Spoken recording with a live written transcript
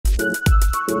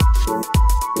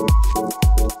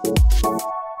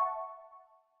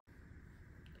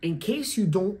In case you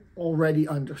don't already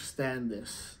understand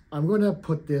this, I'm going to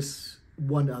put this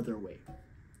one other way.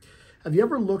 Have you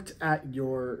ever looked at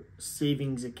your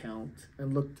savings account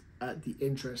and looked at the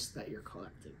interest that you're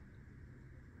collecting?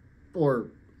 Or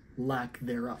lack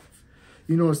thereof?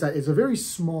 You notice that it's a very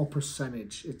small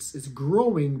percentage. It's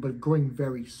growing, but growing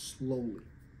very slowly.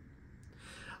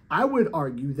 I would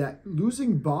argue that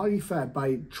losing body fat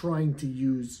by trying to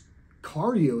use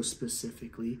cardio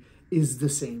specifically is the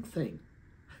same thing.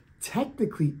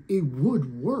 Technically, it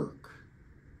would work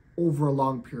over a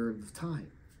long period of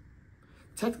time.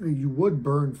 Technically, you would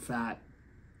burn fat,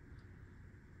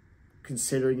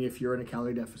 considering if you're in a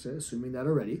calorie deficit, assuming that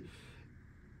already,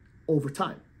 over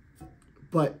time.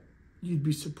 But you'd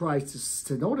be surprised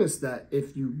to notice that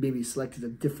if you maybe selected a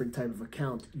different type of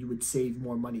account, you would save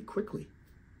more money quickly.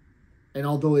 And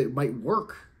although it might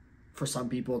work for some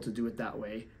people to do it that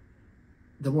way,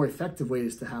 the more effective way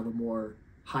is to have a more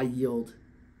high yield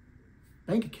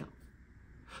bank account.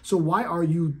 So why are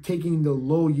you taking the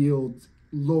low yield,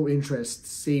 low interest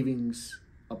savings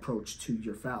approach to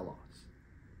your fat loss?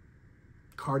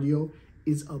 Cardio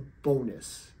is a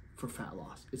bonus for fat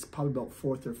loss. It's probably about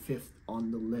 4th or 5th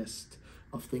on the list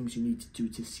of things you need to do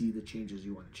to see the changes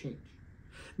you want to change.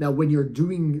 Now, when you're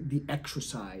doing the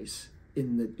exercise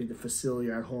in the facility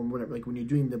or at home, whatever, like when you're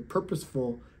doing the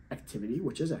purposeful activity,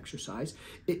 which is exercise,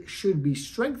 it should be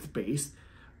strength-based,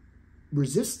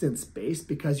 resistance-based,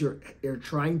 because you're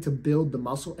trying to build the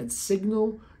muscle and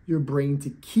signal your brain to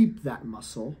keep that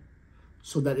muscle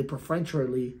so that it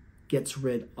preferentially gets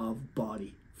rid of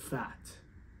body fat.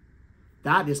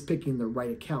 That is picking the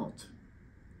right account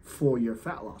for your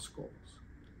fat loss goals,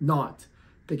 not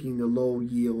picking the low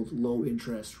yield, low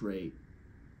interest rate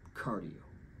cardio.